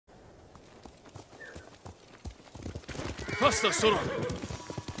Faster, Sora!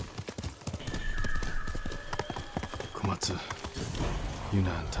 Komatsu,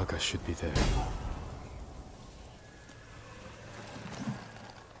 Yuna and Taka should be there.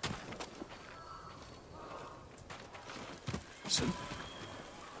 Listen.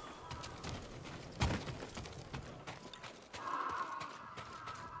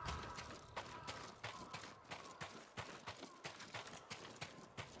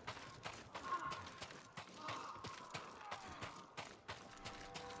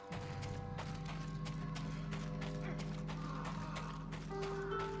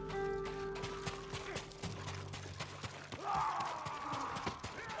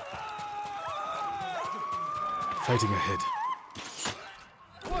 Fighting ahead.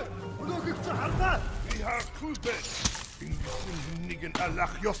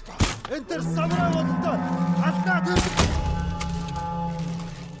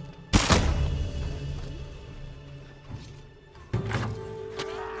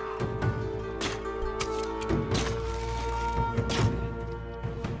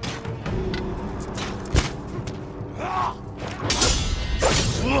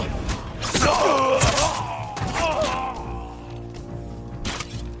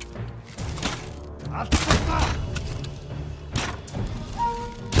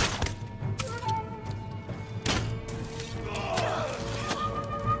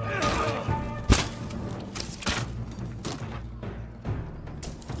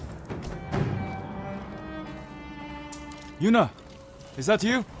 Yuna, is that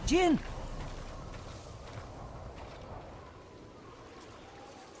you? Jin!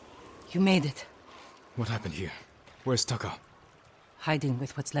 You made it. What happened here? Where's Taka? Hiding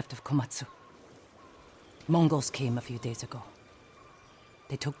with what's left of Komatsu. Mongols came a few days ago.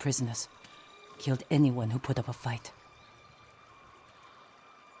 They took prisoners. Killed anyone who put up a fight.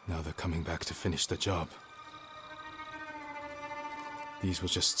 Now they're coming back to finish the job. These were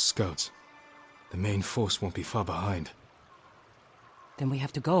just scouts. The main force won't be far behind. Then we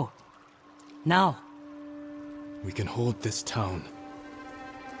have to go. Now. We can hold this town.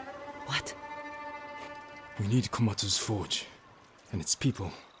 What? We need Komatsu's forge, and its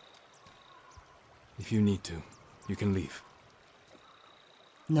people. If you need to, you can leave.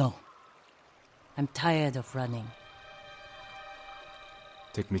 No. I'm tired of running.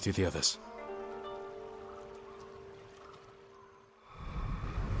 Take me to the others.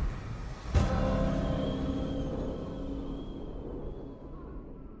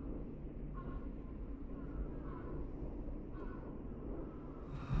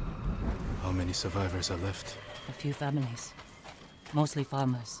 How many survivors are left? A few families. Mostly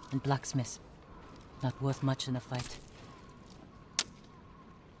farmers and blacksmiths. Not worth much in a fight.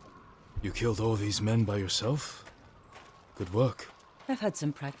 You killed all these men by yourself? Good work. I've had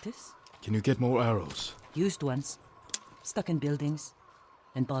some practice. Can you get more arrows? Used ones. Stuck in buildings.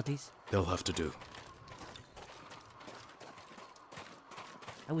 And bodies. They'll have to do.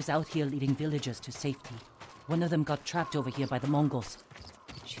 I was out here leading villagers to safety. One of them got trapped over here by the Mongols.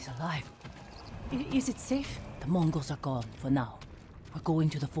 She's alive. Is it safe? The Mongols are gone for now. We're going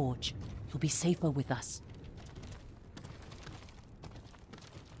to the forge. You'll be safer with us.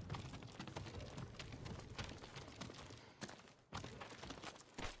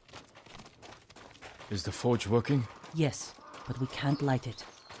 Is the forge working? Yes, but we can't light it.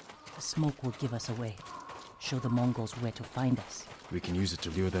 The smoke will give us away. Show the Mongols where to find us. We can use it to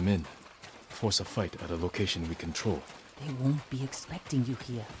lure them in. Force a fight at a location we control. They won't be expecting you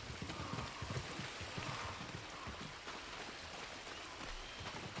here.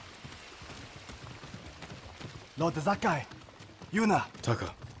 Lord Zakai! Yuna!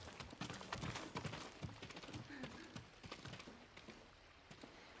 Taka,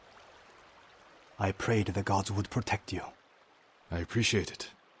 I prayed the gods would protect you. I appreciate it,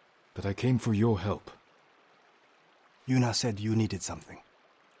 but I came for your help. Yuna said you needed something.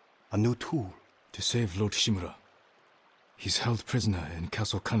 A new tool. To save Lord Shimura. He's held prisoner in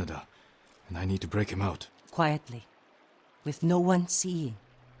Castle Kaneda, and I need to break him out. Quietly. With no one seeing.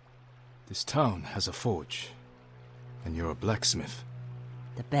 This town has a forge, and you're a blacksmith.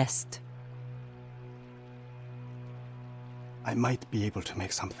 The best. I might be able to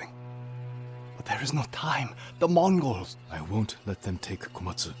make something. But there is no time. The Mongols! I won't let them take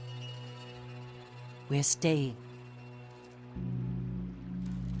Komatsu. We're staying.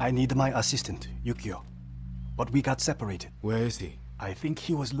 I need my assistant, Yukio. But we got separated. Where is he? I think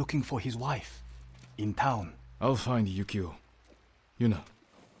he was looking for his wife. In town. I'll find Yukio. Yuna,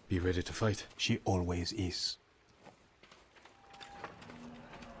 be ready to fight. She always is.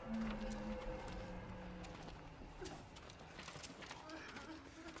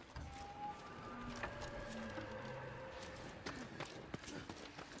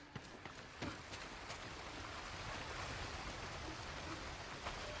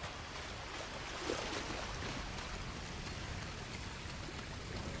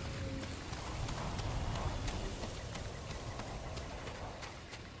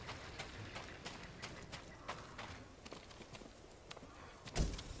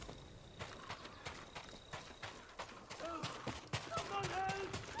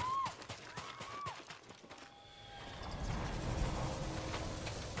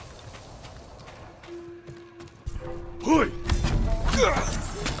 Oi!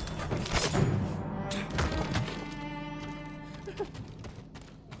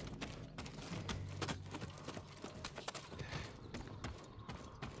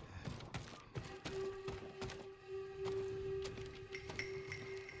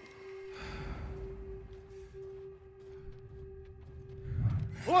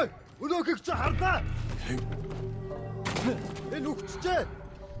 Ой, өнөөхийг чи харлаа. Энэ үгчтэй.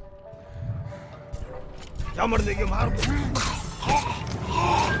 Ямар нэг юм хар.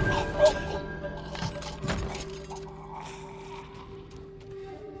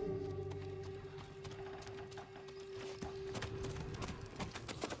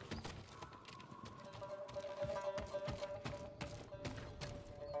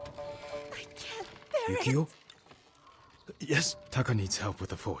 Yukio? Yes? Taka needs help with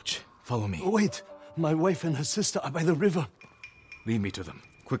the forge. Follow me. Wait! My wife and her sister are by the river. Lead me to them,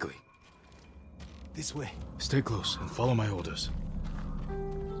 quickly. This way. Stay close and follow my orders.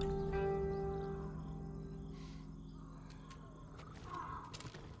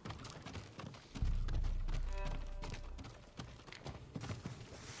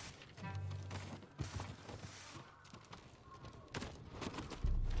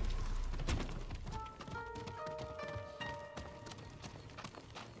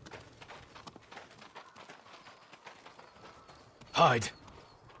 Hide.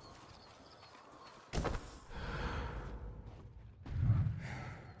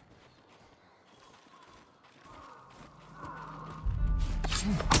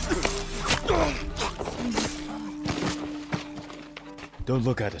 Don't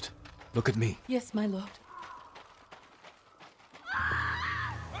look at it. Look at me. Yes, my lord.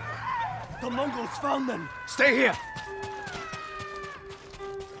 The Mongols found them! Stay here!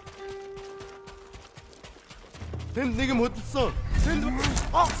 Тэнд нэг юм хөдөлсөн. Тэнд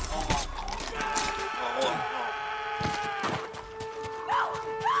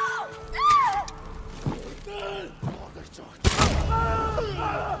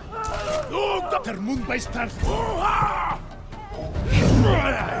Тэр мөн баястар.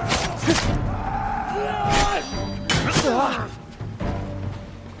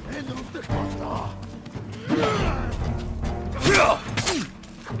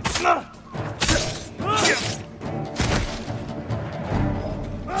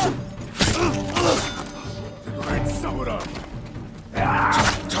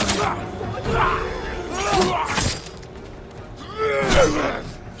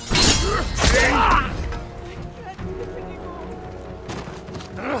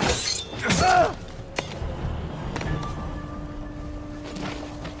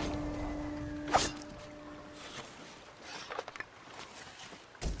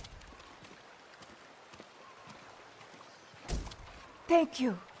 Thank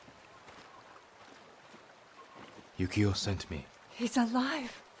you. Yukio sent me. He's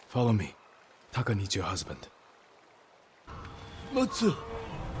alive. Follow me. Taka needs your husband. Mutsu!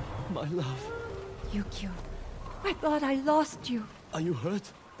 My love. Yukio, I thought I lost you. Are you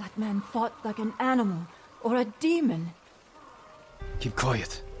hurt? That man fought like an animal or a demon. Keep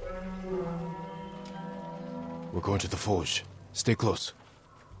quiet. We're going to the forge. Stay close.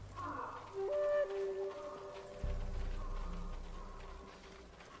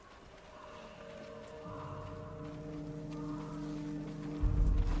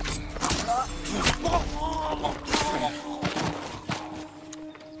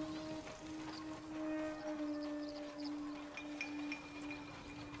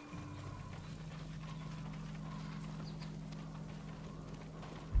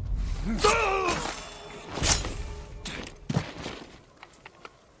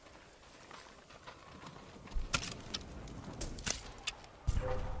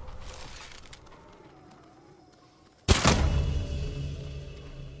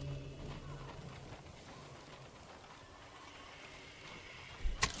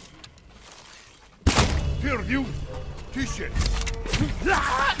 Here, you. T-shirt.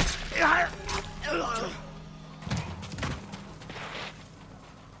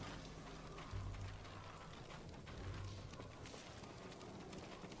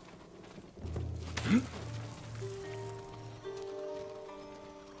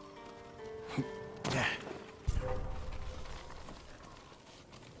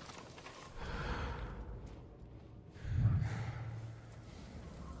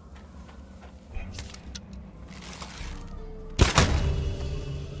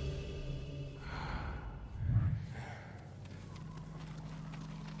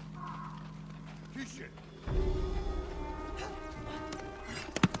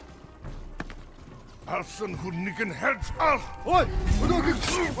 Alsan hun nikken helps al. Oi!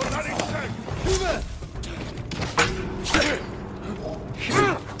 Өнөөхийг Wat had ik zeggen? Come!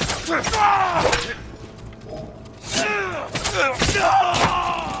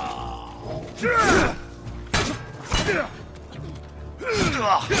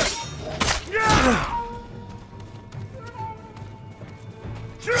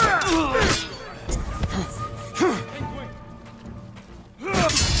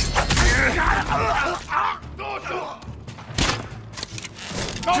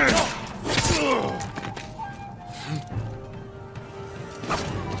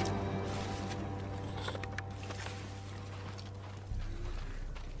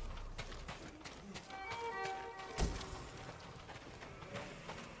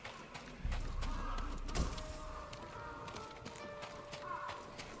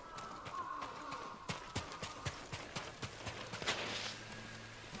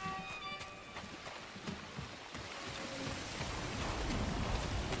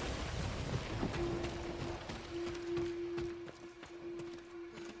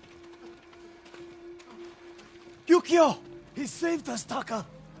 Yukio! He saved us, Taka!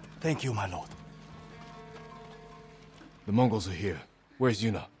 Thank you, my lord. The Mongols are here. Where's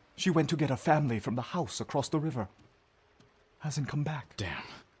Yuna? She went to get her family from the house across the river. Hasn't come back. Damn.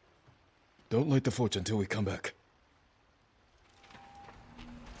 Don't light the forge until we come back.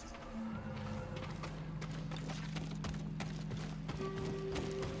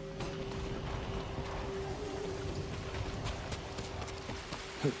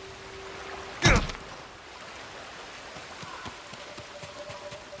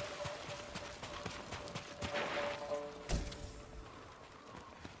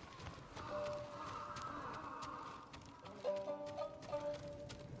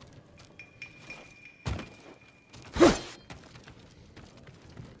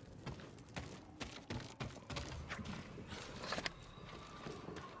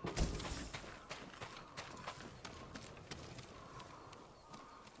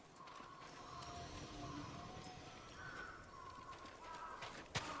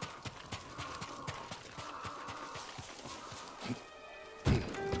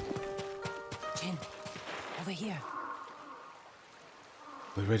 Jin, over here.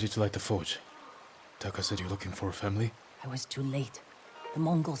 We're ready to light the forge. Taka said you're looking for a family? I was too late. The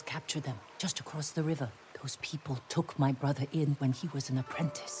Mongols captured them just across the river. Those people took my brother in when he was an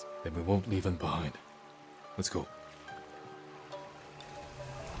apprentice. Then we won't leave him behind. Let's go.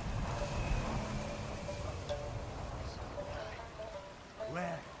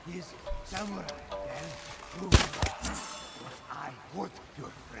 Where is Samurai, then? Who was I with your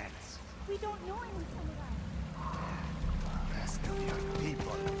friends? We don't know any samurai. Rest of your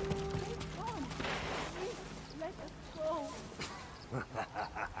people. Come on. Please, let us go.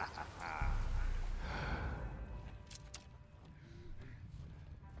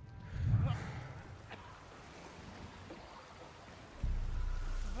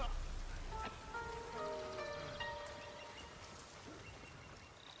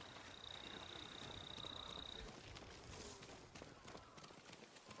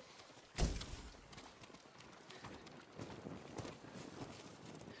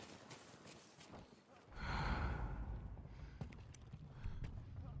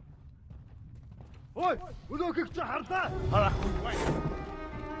 Oi! Өнөөхийг чи харлаа!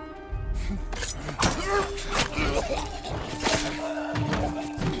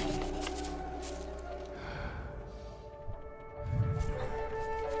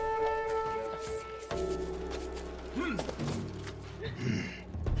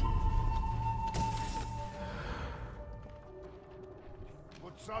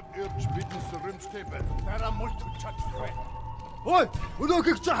 Буцаад ирж бидэн сөрөмжтэй байна. Дараа мултж чадахгүй. Ой!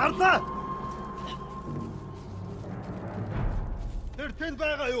 Өнөөхийг чи харлаа! Тэр тэнд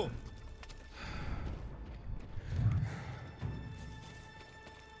байгаа юу?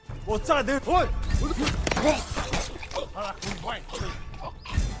 Буцаад ир. Ой! Харахгүй бай.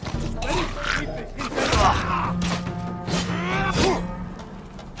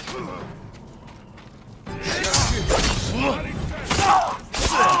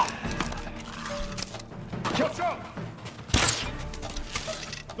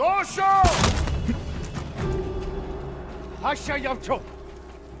 Дошо! Хаша явчо.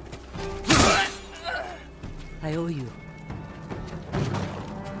 I owe you.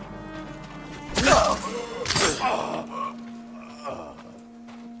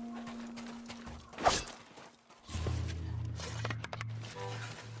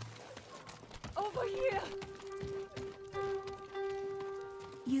 Over here.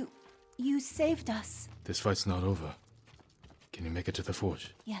 You saved us. This fight's not over. Can you make it to the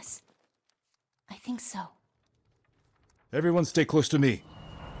forge? Yes. I think so. Everyone stay close to me.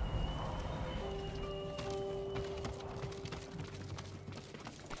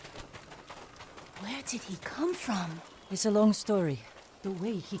 did he come from? It's a long story. The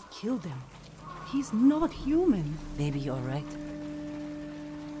way he killed them. He's not human. Maybe you're right.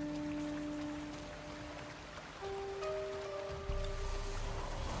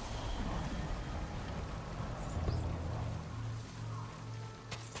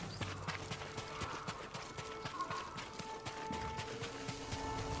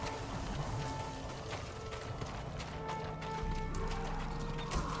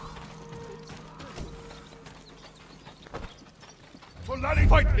 Solari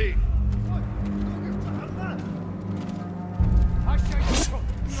fight me!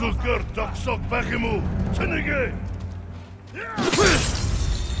 Sulgur doksok bagimu! Tınıgı!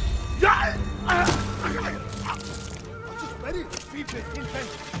 Açış beri! Bipe inten!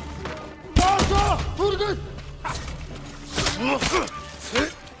 Varsa! Turgut!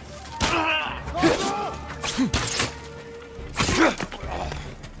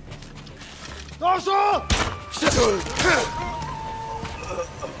 Varsa!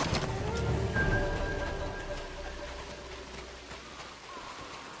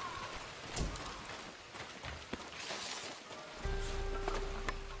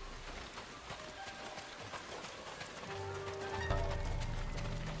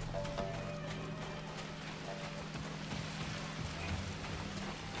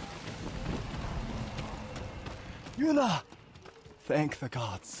 Yuna! Thank the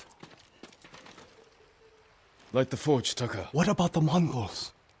gods. Light the forge, Taka. What about the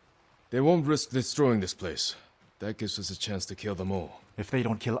Mongols? They won't risk destroying this place. That gives us a chance to kill them all. If they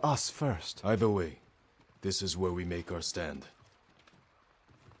don't kill us first. Either way, this is where we make our stand.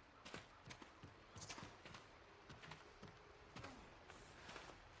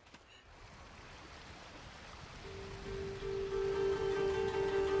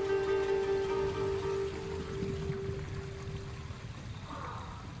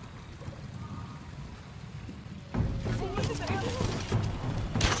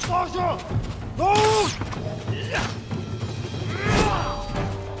 Varsa! Dur!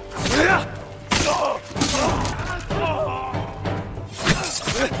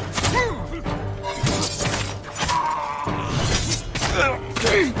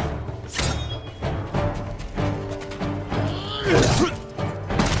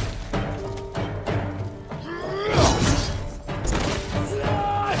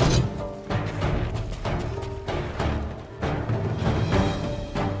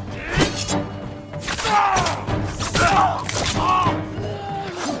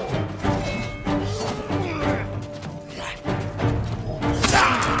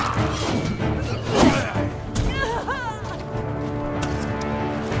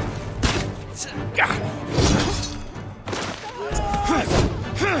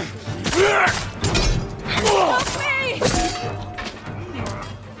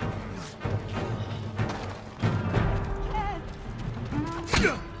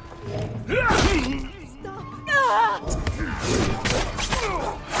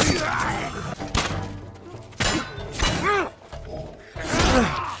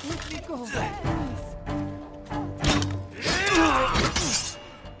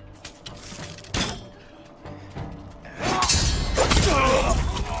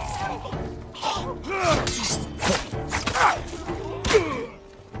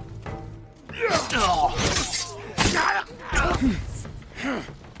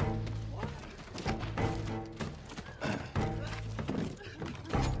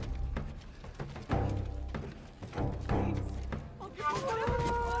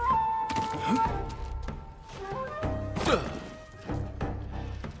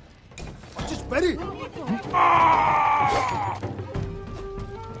 Açış beri!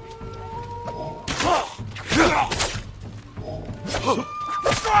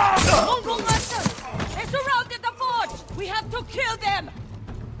 Mongol monsters! They surrounded the forge! We have to kill them!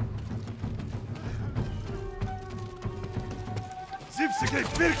 Zipsige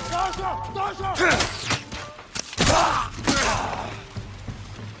bir! Varsa! Varsa!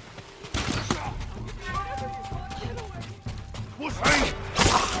 Pushing!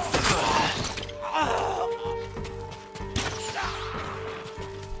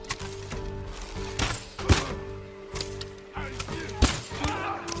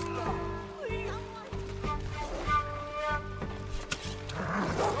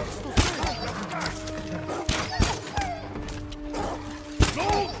 No!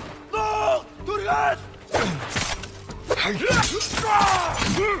 No! Turgut!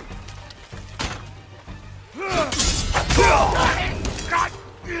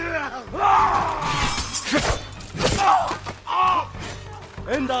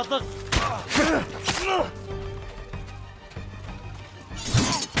 Endadık.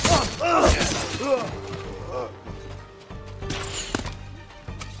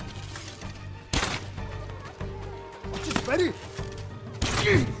 ready?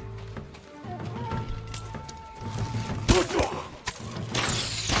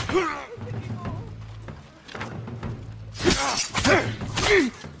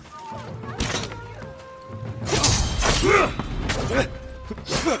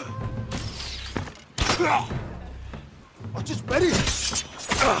 Oh, just ready.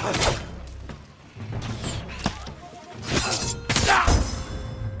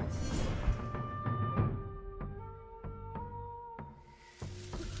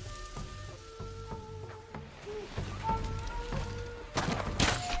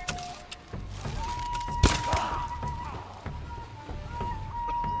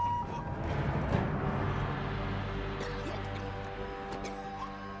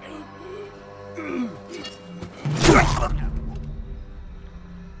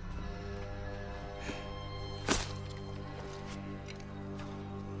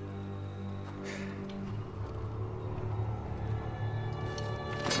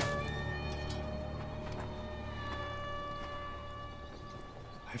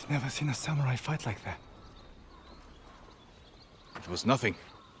 I've never seen a samurai fight like that. It was nothing.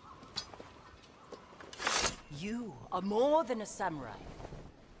 You are more than a samurai.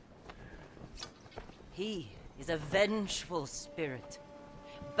 He is a vengeful spirit,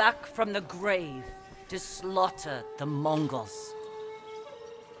 back from the grave to slaughter the Mongols.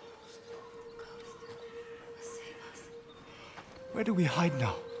 Where do we hide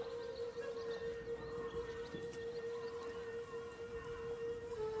now?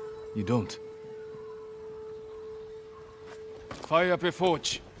 You don't. Fire up your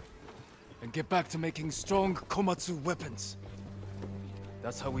forge, and get back to making strong Komatsu weapons.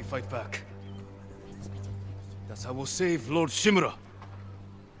 That's how we fight back. That's how we'll save Lord Shimura.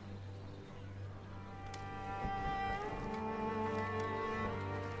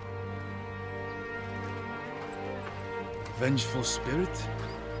 Vengeful spirit?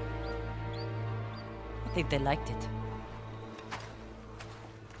 I think they liked it.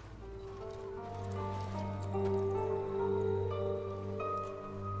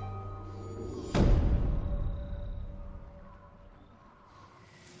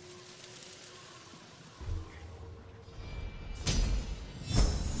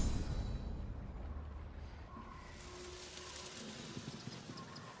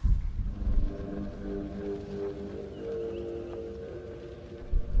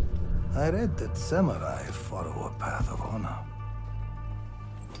 I read that samurai follow a path of honor.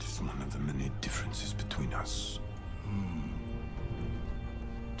 It is one of the many differences between us.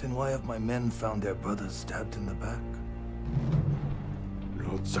 Then why have my men found their brothers stabbed in the back?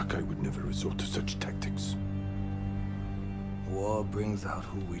 Lord Sakai would never resort to such tactics. War brings out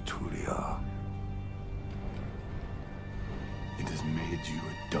who we truly are. It has made you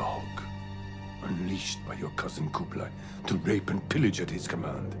a dog, unleashed by your cousin Kublai to rape and pillage at his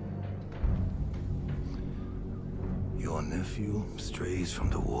command. Your nephew strays from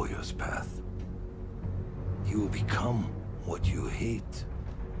the warrior's path. He will become what you hate,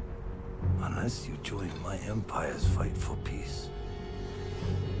 unless you join my empire's fight for peace.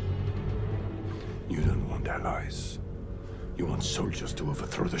 You don't want allies. You want soldiers to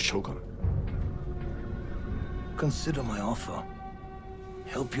overthrow the Shogun. Consider my offer.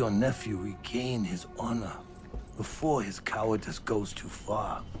 Help your nephew regain his honor before his cowardice goes too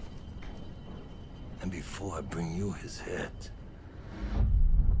far. And before I bring you his head.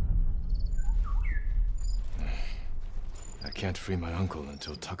 I can't free my uncle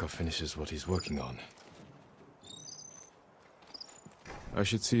until Taka finishes what he's working on. I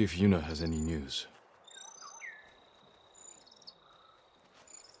should see if Yuna has any news.